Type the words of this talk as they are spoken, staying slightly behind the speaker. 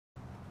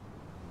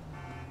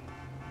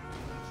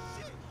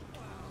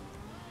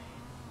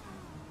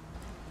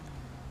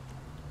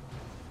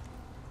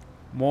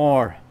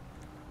More.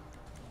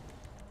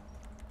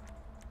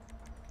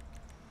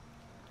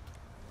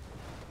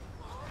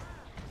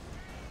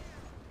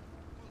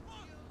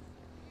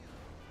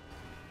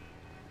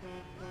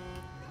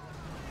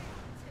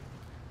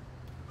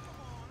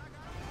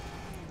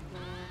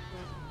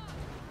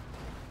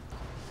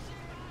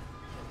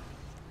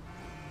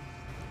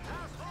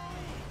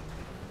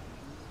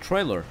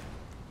 Trailer.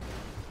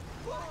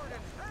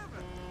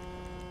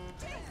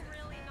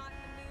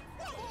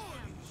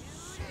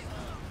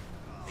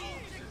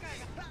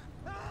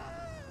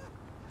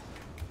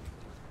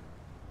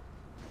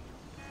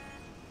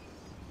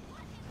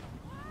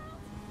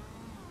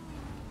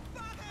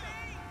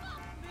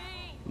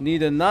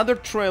 Need another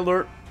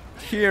trailer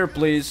here,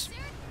 please.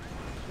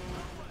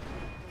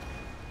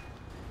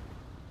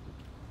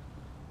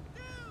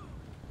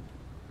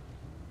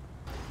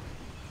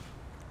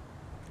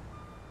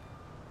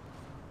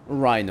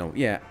 Rhino,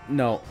 yeah,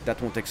 no,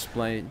 that won't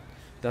explain.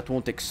 That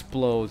won't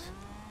explode.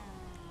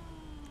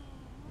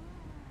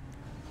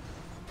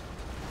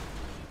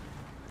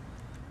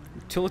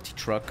 Utility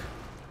truck.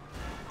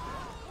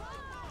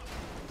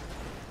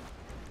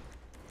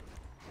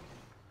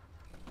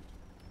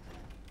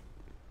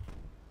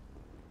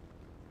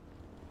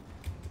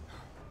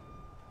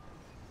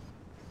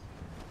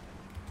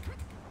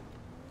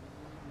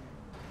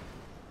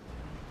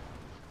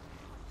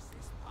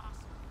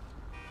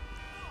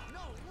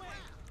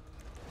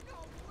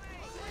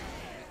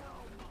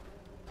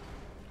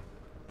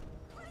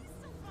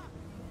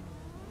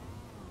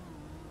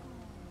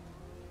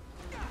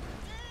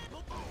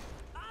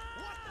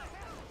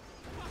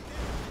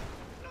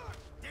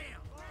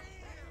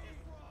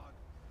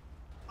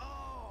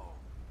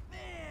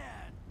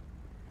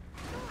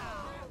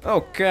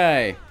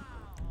 Okay.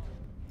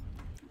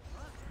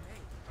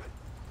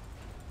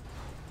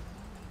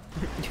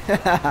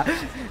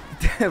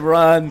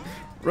 Run.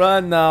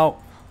 Run now.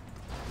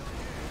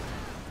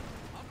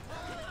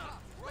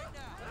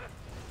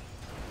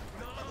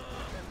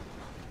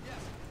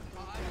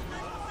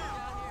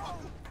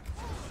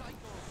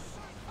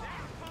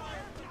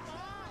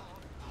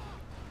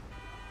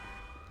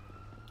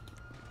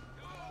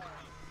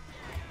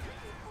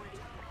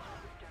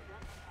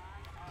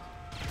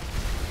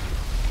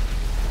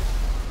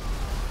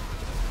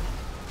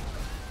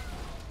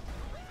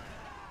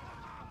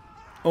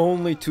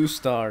 Only 2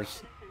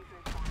 stars.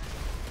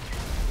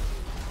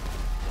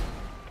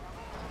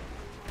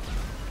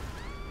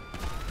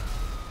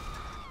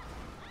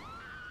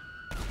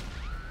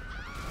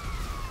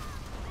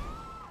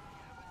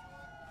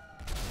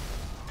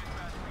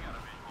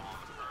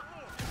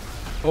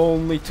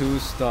 Only 2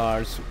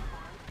 stars.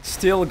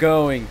 Still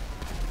going.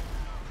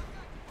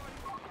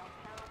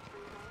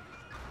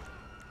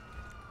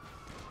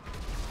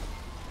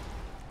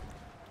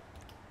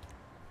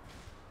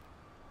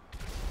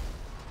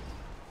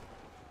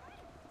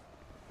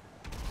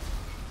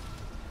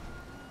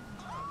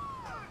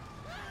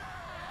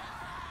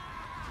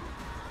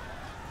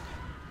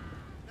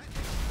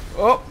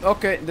 Oh,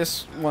 okay,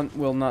 this one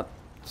will not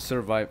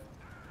survive.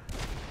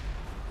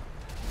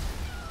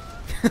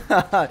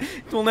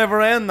 It will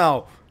never end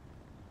now.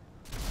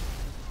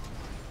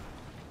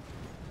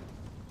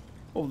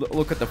 Oh,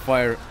 look at the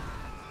fire.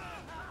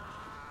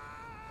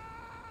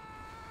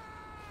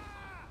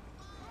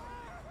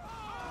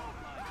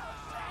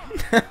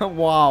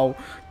 Wow.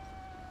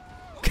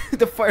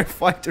 The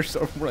firefighters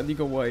are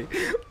running away.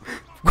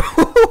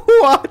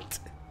 What?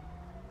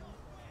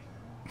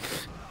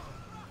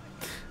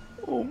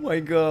 Oh my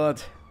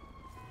god.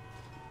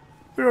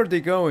 Where are they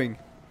going?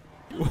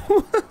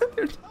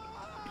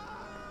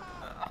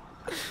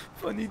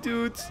 Funny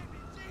dudes.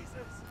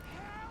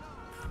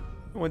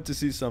 I want to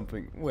see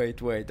something.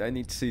 Wait, I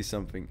need to see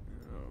something.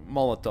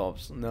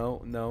 Molotovs.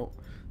 No, no.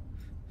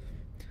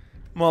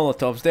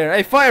 Molotovs there.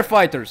 Hey,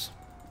 firefighters!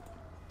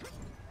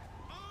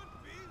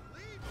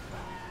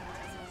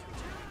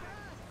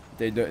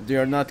 They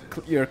are not.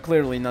 You're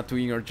clearly not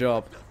doing your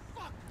job.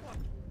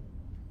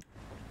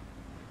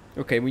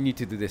 Okay, we need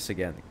to do this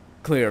again.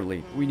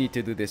 Clearly, we need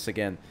to do this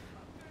again.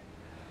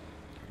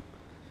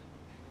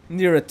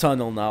 Near a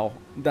tunnel now.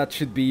 That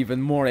should be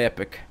even more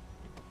epic.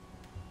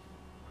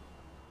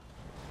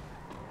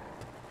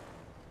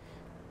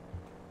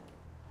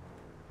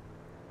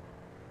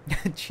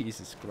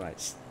 Jesus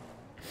Christ.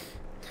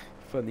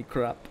 Funny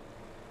crap.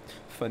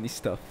 Funny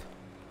stuff.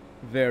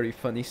 Very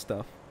funny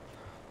stuff.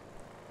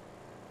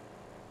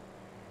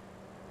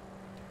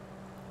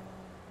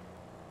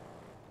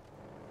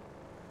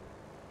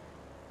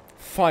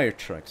 Fire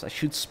trucks. I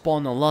should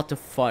spawn a lot of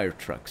fire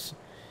trucks.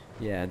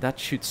 Yeah, that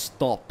should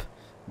stop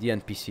the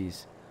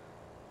NPCs.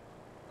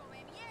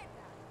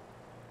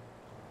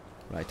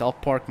 Right, I'll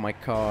park my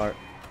car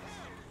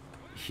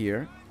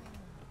here.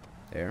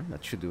 There,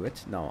 that should do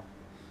it. Now,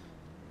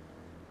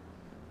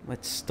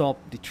 let's stop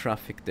the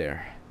traffic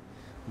there,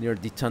 near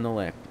the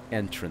tunnel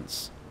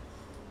entrance.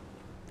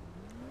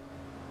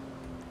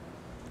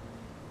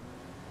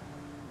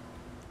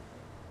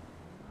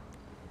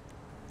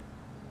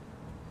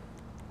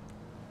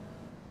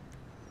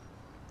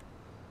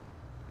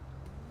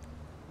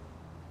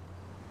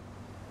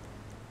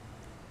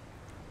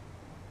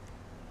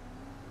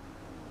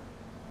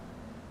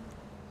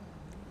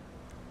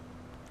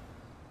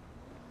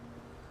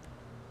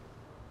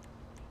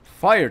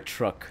 Fire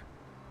truck.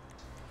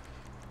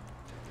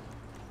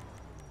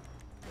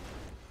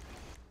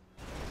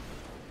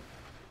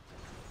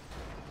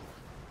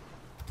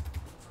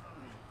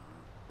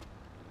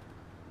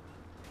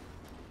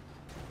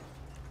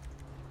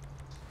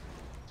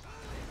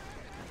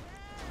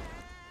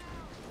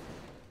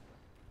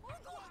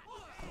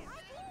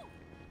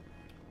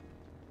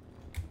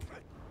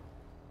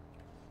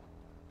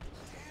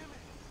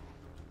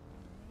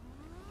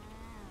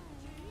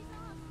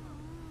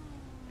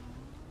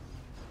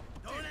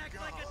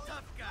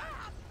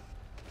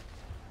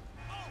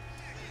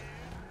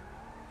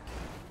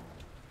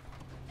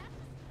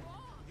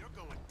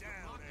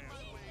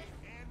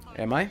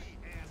 Am I?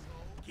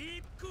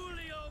 Keep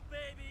coolio,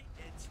 baby.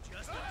 It's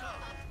just a call.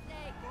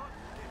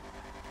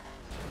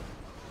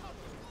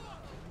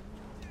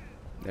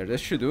 There, this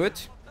should do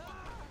it.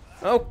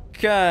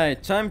 Okay,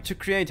 time to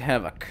create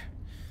havoc.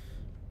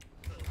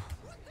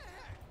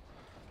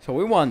 So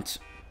we want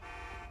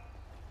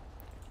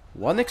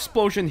one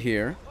explosion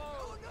here,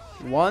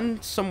 one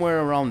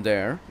somewhere around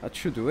there. That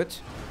should do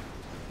it.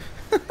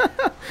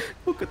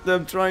 Look at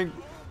them trying.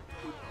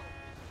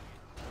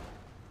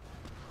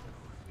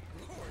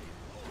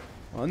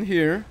 One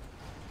here,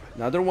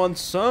 another one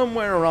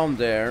somewhere around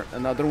there,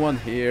 another one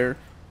here.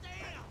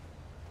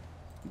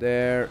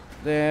 There,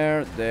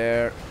 there,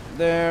 there,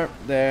 there,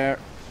 there.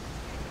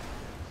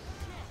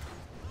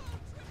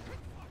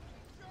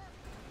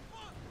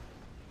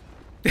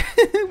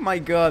 My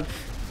god.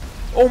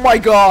 Oh my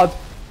god.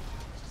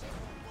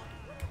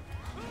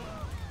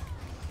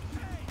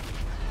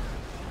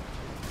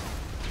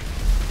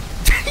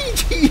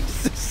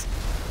 Jesus.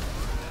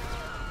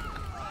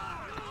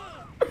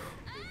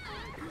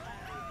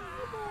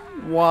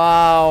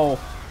 Wow.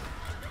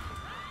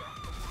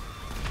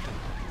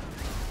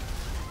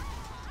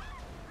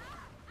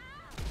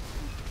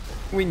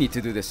 We need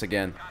to do this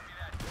again.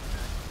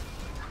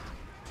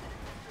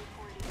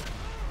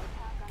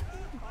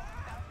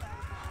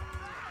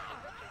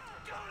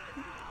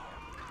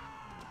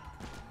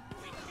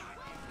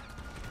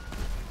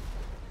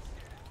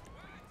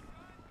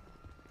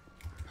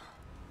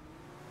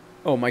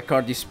 Oh, my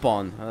car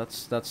despawned.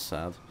 That's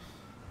sad.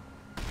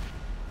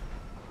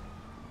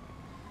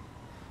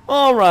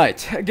 All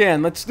right,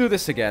 again, let's do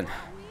this again.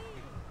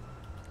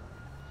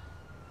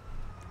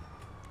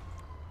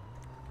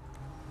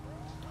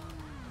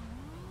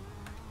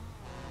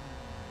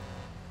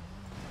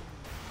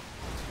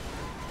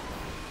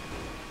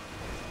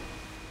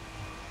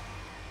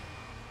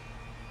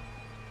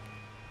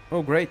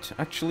 Oh, great.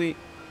 Actually,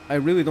 I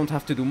really don't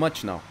have to do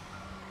much now.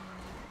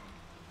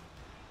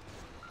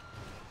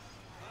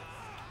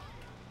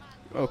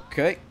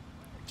 Okay,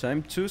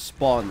 time to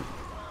spawn.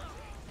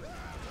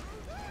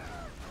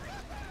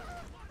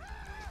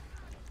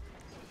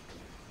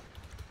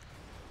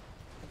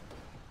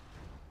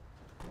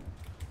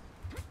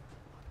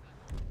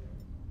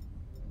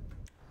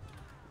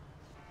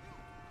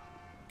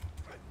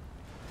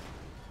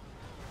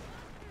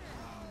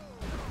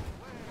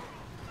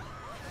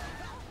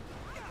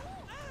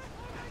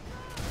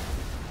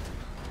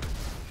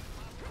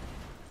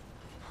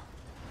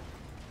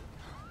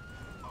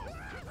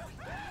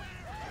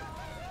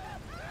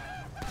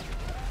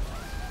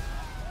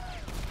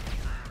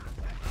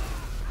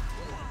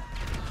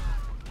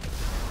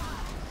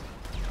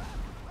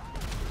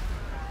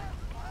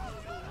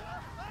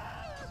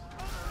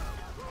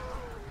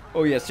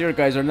 Oh yes, you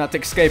guys are not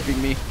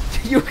escaping me.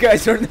 You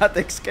guys are not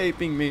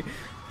escaping me.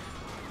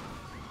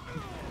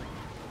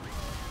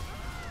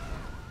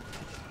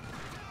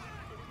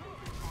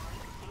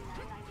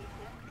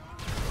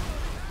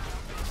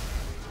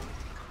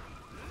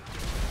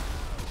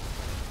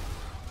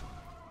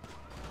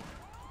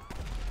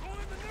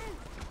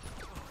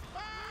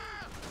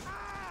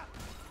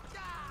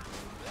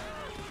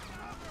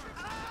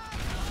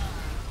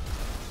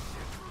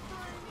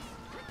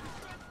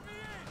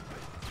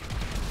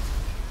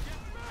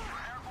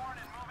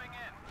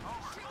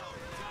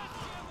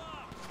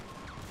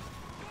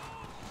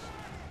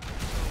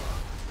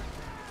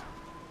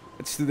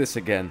 Let's do this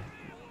again.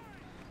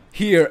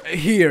 Here,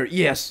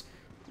 yes.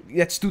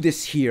 Let's do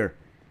this here.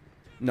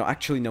 No,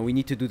 actually, no. We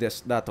need to do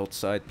that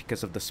outside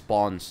because of the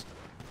spawns.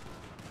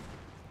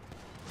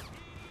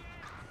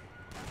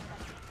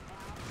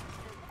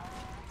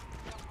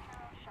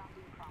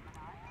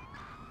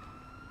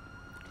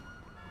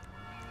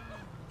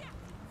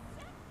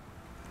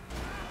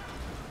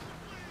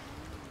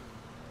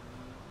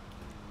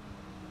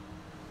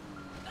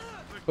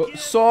 Oh,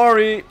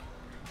 sorry.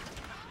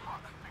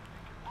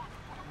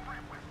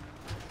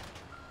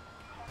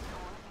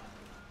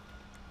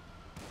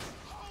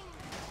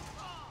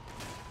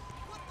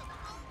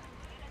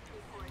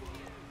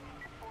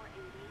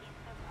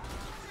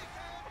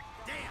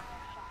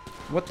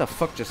 What the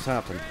fuck just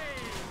happened?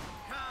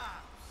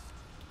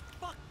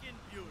 Fucking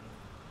beautiful.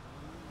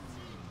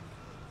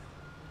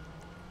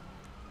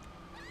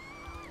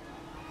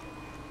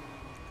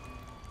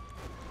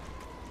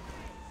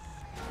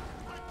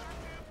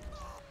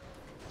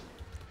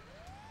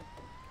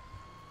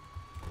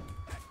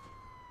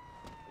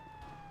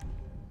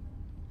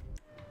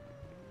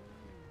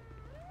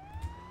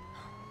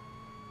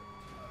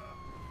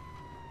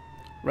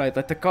 Right,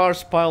 let the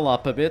cars pile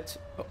up a bit.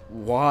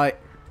 Why?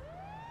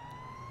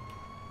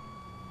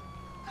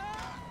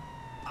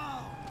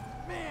 Oh,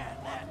 man,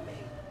 that me.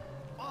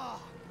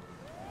 Oh.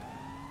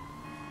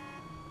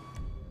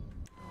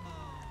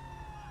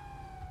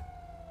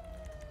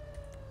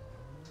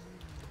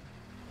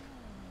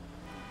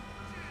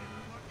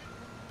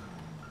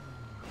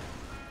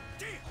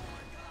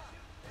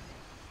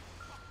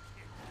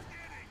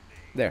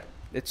 There,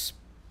 it's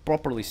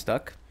properly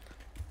stuck.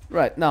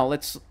 Right, now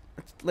let's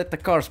let the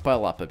cars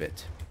pile up a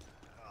bit.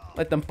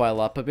 Let them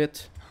pile up a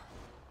bit.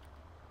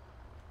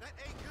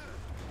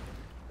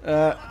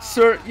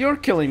 Sir, you're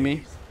killing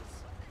me.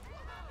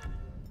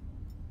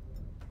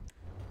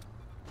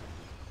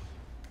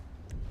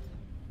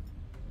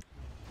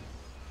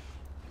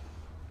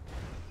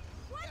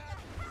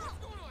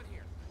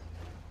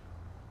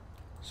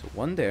 So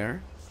one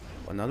there,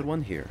 another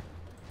one here.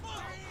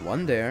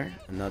 One there,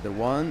 another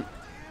one.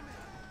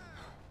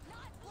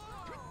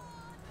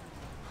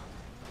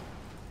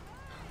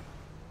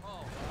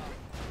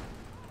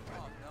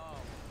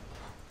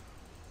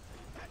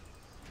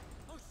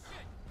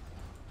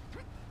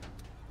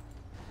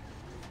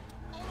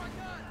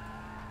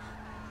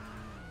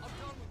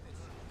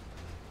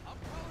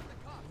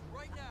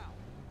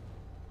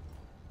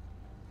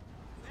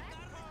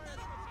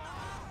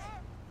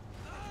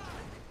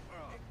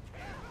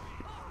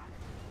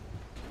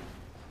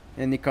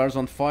 Any cars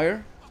on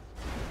fire?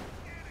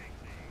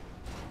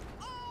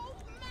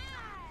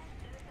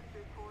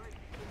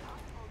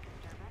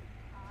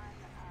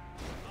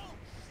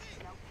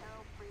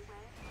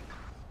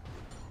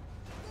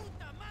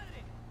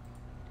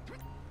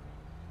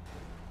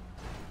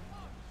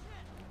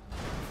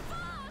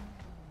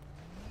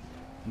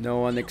 No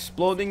one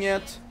exploding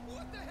yet.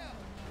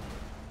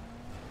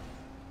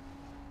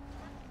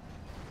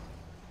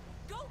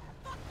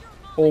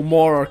 Oh,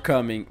 more are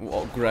coming.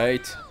 Oh,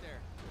 great.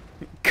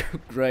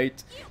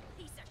 Great.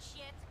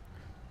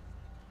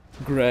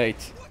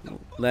 Great.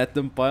 Let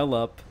them pile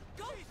up.